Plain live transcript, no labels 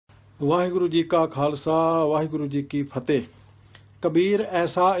वाहिगुरु जी का खालसा वाहिगुरु जी की फतेह। कबीर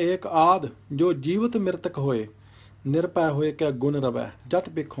ऐसा एक आद जो जीवत मृतक होए, ਨਿਰਭੈ ਹੋਏ ਕੈ ਗੁਣ ਰਵੈ ਜਤ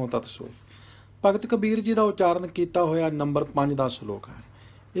ਵੇਖੋਂ ਤਤ ਸੋਏ। ਭਗਤ ਕਬੀਰ ਜੀ ਦਾ ਉਚਾਰਨ ਕੀਤਾ ਹੋਇਆ ਨੰਬਰ 5 ਦਾ ਸ਼ਲੋਕ ਹੈ।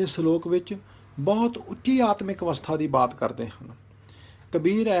 ਇਸ ਸ਼ਲੋਕ ਵਿੱਚ ਬਹੁਤ ਉੱਚੀ ਆਤਮਿਕ ਅਵਸਥਾ ਦੀ ਬਾਤ ਕਰਦੇ ਹਨ।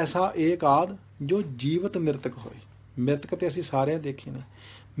 ਕਬੀਰ ਐਸਾ ਏਕ ਆਦ ਜੋ ਜੀਵਤ ਮ੍ਰਿਤਕ ਹੋਏ। ਮ੍ਰਿਤਕ ਤੇ ਅਸੀਂ ਸਾਰਿਆਂ ਦੇਖੇ ਨੇ।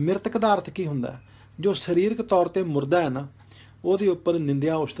 ਮ੍ਰਿਤਕ ਦਾ ਅਰਥ ਕੀ ਹੁੰਦਾ? ਜੋ ਸਰੀਰਕ ਤੌਰ ਤੇ ਮੁਰਦਾ ਹੈ ਨਾ, ਉਹਦੇ ਉੱਪਰ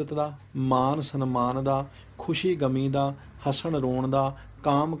ਨਿੰਦਿਆ ਉਸਤਤ ਦਾ, ਮਾਨ ਸਨਮਾਨ ਦਾ, ਖੁਸ਼ੀ ਗਮੀ ਦਾ, ਹੱਸਣ ਰੋਣ ਦਾ,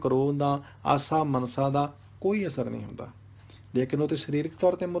 ਕਾਮ ਕ੍ਰੋਧ ਦਾ, ਆਸਾ ਮਨਸਾ ਦਾ ਕੋਈ ਅਸਰ ਨਹੀਂ ਹੁੰਦਾ, ਲੇਕਿਨ ਉਹ ਤੇ ਸਰੀਰਕ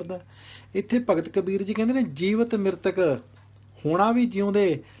ਤੌਰ ਤੇ ਮੁਰਦਾ। ਇੱਥੇ ਭਗਤ ਕਬੀਰ ਜੀ ਕਹਿੰਦੇ ਨੇ ਜੀਵਤ ਮ੍ਰਿਤਕ ਹੋਣਾ ਵੀ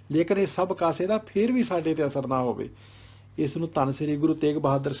ਜਿਉਂਦੇ, ਲੇਕਿਨ ਇਹ ਸਭ ਕਾਸੇ ਦਾ ਫਿਰ ਵੀ ਸਾਡੇ ਤੇ ਅਸਰ ਨਾ ਹੋਵੇ। ਇਸ ਨੂੰ ਧੰਨ ਸ੍ਰੀ ਗੁਰੂ ਤੇਗ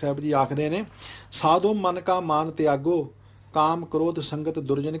ਬਹਾਦਰ ਸਾਹਿਬ ਜੀ ਆਖਦੇ ਨੇ, ਸਾਧੋ ਮਨ ਕਾ ਮਾਨ ਤਿਆਗੋ, ਕਾਮ ਕ੍ਰੋਧ ਸੰਗਤ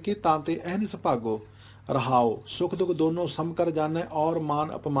ਦੁਰਜਨ ਕੀ ਤਾਂ ਤੇ ਅਹਨਿਸ ਭਾਗੋ। ਰਹਾਓ ਸੁਖ ਦੁਖ ਦੋਨੋਂ ਸਮ ਕਰ ਜਾਣੈ, ਔਰ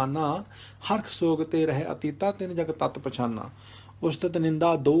ਮਾਨ ਅਪਮਾਨਾ ਹਰਖ ਸੋਗ ਤੇ ਰਹਿ ਅਤੀਤਾ ਤਿਨ ਜਗ ਤਤ ਪਛਾਨਾ। ਉਸਤਤ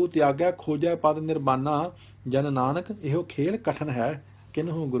ਨਿੰਦਾ ਦੋ ਤਿਆਗੈ, ਖੋਜੈ ਪਦ ਨਿਰਬਾਨਾ। ਜਨ ਨਾਨਕ ਇਹੋ ਖੇਲ ਕਠਨ ਹੈ,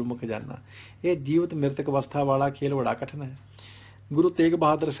 ਕਿਨਹੂ ਗੁਰਮੁਖ ਜਾਨਾ। ਇਹ ਜੀਵਤ ਮ੍ਰਿਤਕ ਅਵਸਥਾ ਵਾਲਾ ਖੇਲ ਬੜਾ ਕਠਨ ਹੈ। ਗੁਰੂ ਤੇਗ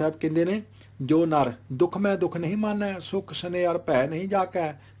ਬਹਾਦਰ ਸਾਹਿਬ ਕਹਿੰਦੇ ਨੇ, ਜੋ ਨਰ ਦੁੱਖ ਮੈਂ ਦੁੱਖ ਨਹੀਂ ਮਾਨੈ, ਸੁਖ ਸਨੇ ਅਰ ਭੈ ਨਹੀਂ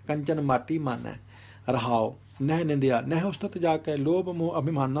ਜਾਕੈ, ਕੰਚਨ ਮਾਟੀ ਮਾਨੈ। ਰਹਾਓ ਨਹਿ ਨਿੰਦਿਆ ਨਹਿ ਉਸਤਤ ਜਾਕੈ, ਲੋਭ ਮੋਹ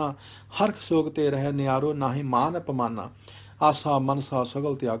ਅਭਿਮਾਨਾ। ਹਰਖ ਸੋਗ ਤੇ ਰਹਿ ਨਿਆਰੋ, ਨਾਹੀ ਮਾਨ ਅਪਮਾਨਾ। ਆਸਾ ਮਨਸਾ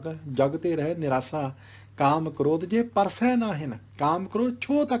ਸਗਲ ਤਿਆਗੈ, ਜਗ ਤੇ ਰਹਿ ਨਿਰਾਸਾ। ਕਾਮ ਕ੍ਰੋਧ ਜੇ ਪਰਸੈ ਨਾਹਿਨ, ਕਾਮ ਕ੍ਰੋਧ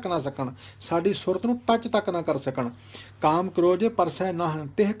ਛੋਹ ਤੱਕ ਨਾ ਸਕਣ, ਸਾਡੀ ਸੁਰਤ ਨੂੰ ਟੱਚ ਤੱਕ ਨਾ ਕਰ ਸਕਣ। ਕਾਮ ਕ੍ਰੋਧ ਜੇ ਪਰਸੈ ਨਾਹਿਨ,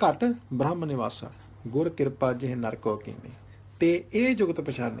 ਤਿਹ ਘਟ ਬ੍ਰਹਮ ਨਿਵਾਸਾ। ਗੁਰ ਕਿਰਪਾ ਜਿਹ ਨਰ ਕੋ ਕੀਨੀ। ਤੇ ਇਹ ਜੁਗਤ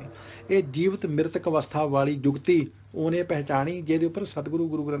ਪਛਾਣੇ, ਇਹ ਜੀਵਤ ਮ੍ਰਿਤਕ ਅਵਸਥਾ ਵਾਲੀ ਜੁਗਤੀ ਉਹਨੇ ਪਹਿਚਾਣੀ ਜਿਹਦੇ ਉੱਪਰ ਸਤਿਗੁਰੂ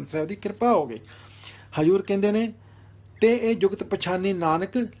ਗੁਰੂ ਗ੍ਰੰਥ ਸਾਹਿਬ ਦੀ ਕਿਰਪਾ ਹੋ ਗਈ। ਹਜ਼ੂਰ ਕਹਿੰਦੇ ਨੇ, ਤੇ ਇਹ ਜੁਗਤ ਪਛਾਣੀ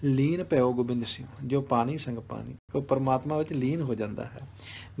ਨਾਨਕ ਲੀਨ ਪਿਓ ਗੋਬਿੰਦ ਸਿੰਘ। ਜੋ ਪਾਣੀ ਸੰਗ ਪਾਣੀ, ਉਹ ਪਰਮਾਤਮਾ ਵਿੱਚ ਲੀਨ ਹੋ ਜਾਂਦਾ ਹੈ।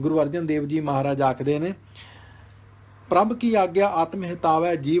 ਗੁਰੂ ਅਰਜਨ ਦੇਵ ਜੀ ਮਹਾਰਾਜ ਆਖਦੇ ਨੇ, ਪ੍ਰਭ ਕੀ ਆਗਿਆ ਆਤਮ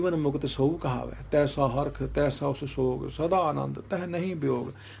ਹਿਤਾਵੈ, ਜੀਵਨ ਮੁਕਤ ਸੋਊ ਕਹਾਵੈ। ਤੈਸਾ ਹਰਖ ਤੈਸਾ ਉਸ ਸੋਗ, ਸਦਾ ਆਨੰਦ ਤਹਿ ਨਹੀਂ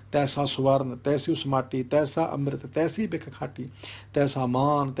ਵਿਯੋਗ। ਤੈਸਾ ਸਵਰਨ ਤੈਸੀ ਉਸ ਮਾਟੀ, ਤੈਸਾ ਅੰਮ੍ਰਿਤ ਤੈਸੀ ਬਿਖ ਖਾਟੀ। ਤੈਸਾ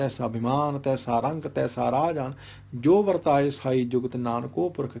ਮਾਨ ਤੈਸਾ ਅਭਿਮਾਨ, ਤੈਸਾ ਰੰਗ ਤੈਸਾ ਰਾਜਾਨ। ਜੋ ਵਰਤਾਏ ਸਾਈ ਜੁਗਤ, ਨਾਨਕੋ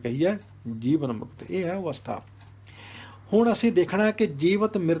ਪੁਰਖ ਕਹੀਐ ਜੀਵਨ ਮੁਕਤ। ਇਹ ਹੈ ਅਵਸਥਾ। ਹੁਣ ਅਸੀਂ ਦੇਖਣਾ ਹੈ ਕਿ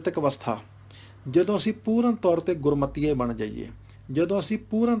ਜੀਵਤ ਮ੍ਰਿਤਕ ਅਵਸਥਾ, ਜਦੋਂ ਅਸੀਂ ਪੂਰਨ ਤੌਰ ਤੇ ਗੁਰਮਤੀਏ ਬਣ ਜਾਈਏ, ਜਦੋਂ ਅਸੀਂ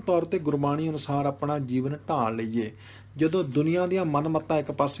ਪੂਰਨ ਤੌਰ ਤੇ ਗੁਰਬਾਣੀ ਅਨੁਸਾਰ ਆਪਣਾ ਜੀਵਨ ਢਾਲ ਲਈਏ, ਜਦੋਂ ਦੁਨੀਆ ਦੀਆਂ ਮਨਮੱਤਾਂ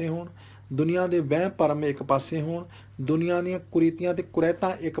ਇੱਕ ਪਾਸੇ ਹੋਣ, ਦੁਨੀਆ ਦੇ ਵਹਿਮ ਭਰਮ ਇੱਕ ਪਾਸੇ ਹੋਣ, ਦੁਨੀਆ ਦੀਆਂ ਕੁਰੀਤੀਆਂ ਤੇ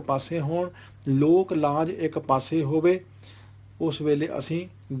ਕੁਰੈਤਾਂ ਇੱਕ ਪਾਸੇ ਹੋਣ, ਲੋਕ ਲਾਜ ਇੱਕ ਪਾਸੇ ਹੋਵੇ, ਉਸ ਵੇਲੇ ਅਸੀਂ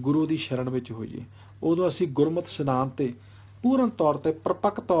ਗੁਰੂ ਦੀ ਸ਼ਰਨ ਵਿੱਚ ਹੋਈਏ। ਉਦੋਂ ਅਸੀਂ ਗੁਰਮਤਿ ਸਿਧਾਂਤ ਤੇ ਪੂਰਨ ਤੌਰ ਤੇ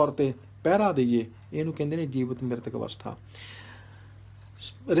ਪਰਪੱਕ ਤੌਰ ਤੇ ਪਹਿਰਾ ਦਈਏ। ਇਹਨੂੰ ਕਹਿੰਦੇ ਨੇ ਜੀਵਤ ਮ੍ਰਿਤਕ ਅਵਸਥਾ।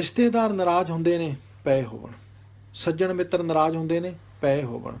 ਰਿਸ਼ਤੇਦਾਰ ਨਾਰਾਜ਼ ਹੁੰਦੇ ਨੇ, ਪਏ ਹੋਵਣ। ਸੱਜਣ ਮਿੱਤਰ ਨਾਰਾਜ਼ ਹੁੰਦੇ ਨੇ, ਪਏ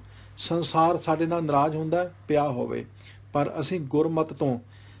ਹੋਵਣ। ਸੰਸਾਰ ਸਾਡੇ ਨਾਲ ਨਾਰਾਜ਼ ਹੁੰਦਾ, ਪਿਆ ਹੋਵੇ, ਪਰ ਅਸੀਂ ਗੁਰਮਤ ਤੋਂ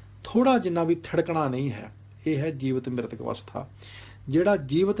ਥੋੜ੍ਹਾ ਜਿੰਨਾ ਵੀ ਥੜਕਣਾ ਨਹੀਂ ਹੈ। ਇਹ ਹੈ ਜੀਵਤ ਮ੍ਰਿਤਕ ਅਵਸਥਾ। ਜਿਹੜਾ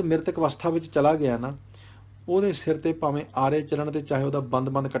ਜੀਵਤ ਮ੍ਰਿਤਕ ਅਵਸਥਾ ਵਿੱਚ ਚਲਾ ਗਿਆ ਨਾ, ਉਹਦੇ ਸਿਰ ਤੇ ਭਾਵੇਂ ਆਰੇ ਚੱਲਣ ਤੇ ਚਾਹੇ ਉਹਦਾ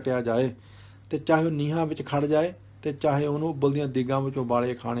ਬੰਦ ਕੱਟਿਆ ਜਾਏ, ਤੇ ਚਾਹੇ ਉਹ ਨੀਹਾਂ ਵਿੱਚ ਖੜ ਜਾਏ, ਤੇ ਚਾਹੇ ਉਹਨੂੰ ਉਬਲਦੀਆਂ ਦਿਗਾਂ ਵਿੱਚੋਂ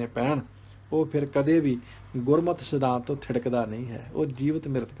ਵਾਲੇ ਖਾਣੇ ਪੈਣ, ਉਹ ਫਿਰ ਕਦੇ ਵੀ ਗੁਰਮਤਿ ਸਿਧਾਂਤ ਤੋਂ ਥਿੜਕਦਾ ਨਹੀਂ ਹੈ। ਉਹ ਜੀਵਤ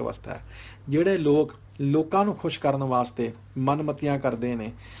ਮ੍ਰਿਤਕ ਅਵਸਥਾ ਹੈ। ਜਿਹੜੇ ਲੋਕ ਲੋਕਾਂ ਨੂੰ ਖੁਸ਼ ਕਰਨ ਵਾਸਤੇ ਮਨਮਤੀਆਂ ਕਰਦੇ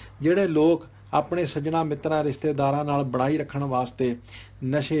ਨੇ, ਜਿਹੜੇ ਲੋਕ ਆਪਣੇ ਸੱਜਣਾ ਮਿੱਤਰਾਂ ਰਿਸ਼ਤੇਦਾਰਾਂ ਨਾਲ ਬਣਾਈ ਰੱਖਣ ਵਾਸਤੇ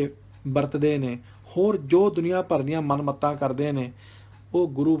ਨਸ਼ੇ ਵਰਤਦੇ ਨੇ, ਹੋਰ ਜੋ ਦੁਨੀਆ ਭਰ ਦੀਆਂ ਮਨਮੱਤਾਂ ਕਰਦੇ ਨੇ, ਉਹ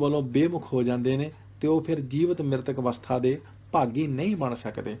ਗੁਰੂ ਵੱਲੋਂ ਬੇਮੁਖ ਹੋ ਜਾਂਦੇ ਨੇ, ਤੇ ਉਹ ਫਿਰ ਜੀਵਤ ਮ੍ਰਿਤਕ ਅਵਸਥਾ ਦੇ ਭਾਗੀ ਨਹੀਂ ਬਣ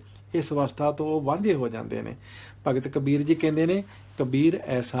ਸਕਦੇ। ਇਸ ਅਵਸਥਾ ਤੋਂ ਉਹ ਵਾਂਝੇ ਹੋ ਜਾਂਦੇ ਨੇ। ਭਗਤ ਕਬੀਰ ਜੀ ਕਹਿੰਦੇ ਨੇ, ਕਬੀਰ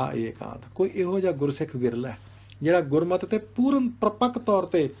ਐਸਾ ਏਕ ਆਦ। ਕੋਈ ਇਹੋ ਜਿਹਾ ਗੁਰਸਿੱਖ ਵਿਰਲਾ ਹੈ ਜਿਹੜਾ ਗੁਰਮਤਿ ਤੇ ਪੂਰਨ ਪਰਪੱਕ ਤੌਰ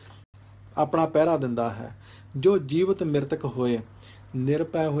ਤੇ ਆਪਣਾ ਪਹਿਰਾ ਦਿੰਦਾ ਹੈ। ਜੋ ਜੀਵਤ ਮ੍ਰਿਤਕ ਹੋਏ,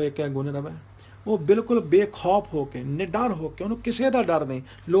 ਨਿਰਭੈ ਹੋਏ ਕੈ ਗੁਣ ਰਵੈ। ਉਹ ਬਿਲਕੁਲ ਬੇਖੌਫ ਹੋ ਕੇ, ਨਿਡਰ ਹੋ ਕੇ, ਉਹਨੂੰ ਕਿਸੇ ਦਾ ਡਰ ਨਹੀਂ।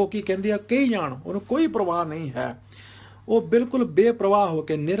 ਲੋਕ ਕੀ ਕਹਿੰਦੇ ਆ ਕਹੀ ਜਾਣ, ਉਹਨੂੰ ਕੋਈ ਪਰਵਾਹ ਨਹੀਂ ਹੈ। ਉਹ ਬਿਲਕੁਲ ਬੇਪਰਵਾਹ ਹੋ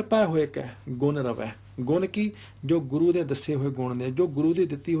ਕੇ, ਨਿਰਭੈ ਹੋਏ ਕੈ ਗੁਣ ਰਵੈ। ਗੁਣ ਕੀ? ਜੋ ਗੁਰੂ ਦੇ ਦੱਸੇ ਹੋਏ ਗੁਣ ਨੇ, ਜੋ ਗੁਰੂ ਦੀ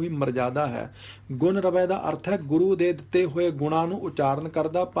ਦਿੱਤੀ ਹੋਈ ਮਰਜ਼ਾਦਾ ਹੈ। ਗੁਣ ਰਵੈ ਦਾ ਅਰਥ ਹੈ ਗੁਰੂ ਦੇ ਦਿੱਤੇ ਹੋਏ ਗੁਣਾਂ ਨੂੰ ਉਚਾਰਨ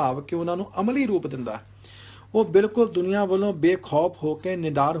ਕਰਦਾ, ਭਾਵ ਕਿ ਉਹਨਾਂ ਨੂੰ ਅਮਲੀ ਰੂਪ ਦਿੰਦਾ। ਉਹ ਬਿਲਕੁਲ ਦੁਨੀਆ ਵੱਲੋਂ ਬੇਖੌਫ ਹੋ ਕੇ,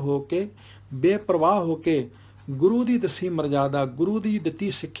 ਨਿਡਰ ਹੋ ਕੇ, ਬੇਪਰਵਾਹ ਹੋ ਕੇ ਗੁਰੂ ਦੀ ਦੱਸੀ ਮਰਜ਼ਾਦਾ, ਗੁਰੂ ਦੀ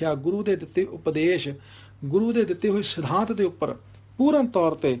ਦਿੱਤੀ ਸਿੱਖਿਆ, ਗੁਰੂ ਦੇ ਦਿੱਤੇ ਉਪਦੇਸ਼, ਗੁਰੂ ਦੇ ਦਿੱਤੇ ਹੋਏ ਸਿਧਾਂਤ ਦੇ ਉੱਪਰ ਪੂਰਨ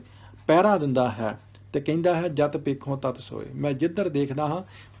ਤੌਰ ਤੇ ਪਹਿਰਾ ਦਿੰਦਾ ਹੈ। ਤੇ ਕਹਿੰਦਾ ਹੈ, ਜਤ ਪੇਖੋਂ ਤਤ ਸੋਏ। ਮੈਂ ਜਿੱਧਰ ਦੇਖਦਾ ਹਾਂ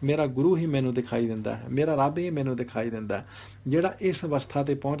ਮੇਰਾ ਗੁਰੂ ਹੀ ਮੈਨੂੰ ਦਿਖਾਈ ਦਿੰਦਾ ਹੈ, ਮੇਰਾ ਰੱਬ ਹੀ ਮੈਨੂੰ ਦਿਖਾਈ ਦਿੰਦਾ ਹੈ। ਜਿਹੜਾ ਇਸ ਅਵਸਥਾ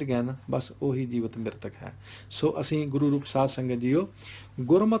ਤੇ ਪਹੁੰਚ ਗਿਆ ਨਾ, ਬਸ ਉਹੀ ਜੀਵਤ ਮਿਰਤਕ ਹੈ। ਸੋ ਅਸੀਂ ਗੁਰੂ ਰੂਪ ਸਾਧ ਸੰਗਤ ਜੀਓ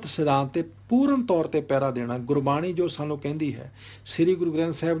ਗੁਰਮਤਿ ਸਿਧਾਂਤ ਤੇ ਪੂਰਨ ਤੌਰ ਤੇ ਪਹਿਰਾ ਦੇਣਾ। ਗੁਰਬਾਣੀ ਜੋ ਸਾਨੂੰ ਕਹਿੰਦੀ ਹੈ, ਸ੍ਰੀ ਗੁਰੂ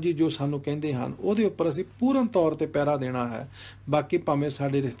ਗ੍ਰੰਥ ਸਾਹਿਬ ਜੀ ਜੋ ਸਾਨੂੰ ਕਹਿੰਦੇ ਹਨ, ਉਹਦੇ ਉੱਪਰ ਅਸੀਂ ਪੂਰਨ ਤੌਰ ਤੇ ਪਹਿਰਾ ਦੇਣਾ ਹੈ। ਬਾਕੀ ਭਾਵੇਂ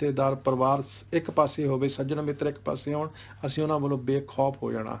ਸਾਡੇ ਰਿਸ਼ਤੇਦਾਰ ਪਰਿਵਾਰ ਇੱਕ ਪਾਸੇ ਹੋਵੇ, ਸੱਜਣ ਮਿੱਤਰ ਇੱਕ ਪਾਸੇ ਹੋਣ, ਅਸੀਂ ਉਹਨਾਂ ਵੱਲੋਂ ਬੇਖੌਫ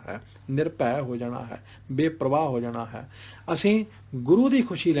ਹੋ ਜਾਣਾ ਹੈ, ਨਿਰਭੈ ਹੋ ਜਾਣਾ ਹੈ, ਬੇਪਰਵਾਹ ਹੋ ਜਾਣਾ ਹੈ। ਅਸੀਂ ਗੁਰੂ ਦੀ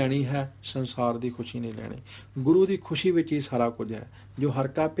ਖੁਸ਼ੀ ਲੈਣੀ ਹੈ, ਸੰਸਾਰ ਦੀ ਖੁਸ਼ੀ ਨਹੀਂ ਲੈਣੀ। ਗੁਰੂ ਦੀ ਖੁਸ਼ੀ ਵਿੱਚ ਹੀ ਸਾਰਾ ਕੁਝ ਹੈ। ਜੋ ਹਰ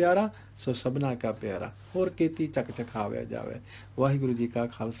ਕਾ ਪਿਆਰਾ ਸੋ ਸਭਨਾ ਕਾ ਪਿਆਰਾ, ਹੋਰ ਕੀਤੀ ਚੱਕ ਚਖਾਵਿਆ ਜਾਵੇ। ਵਾਹਿਗੁਰੂ ਜੀ ਕਾ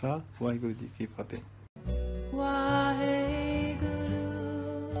ਖਾਲਸਾ, ਵਾਹਿਗੁਰੂ ਜੀ ਕੀ ਫਤਿਹ।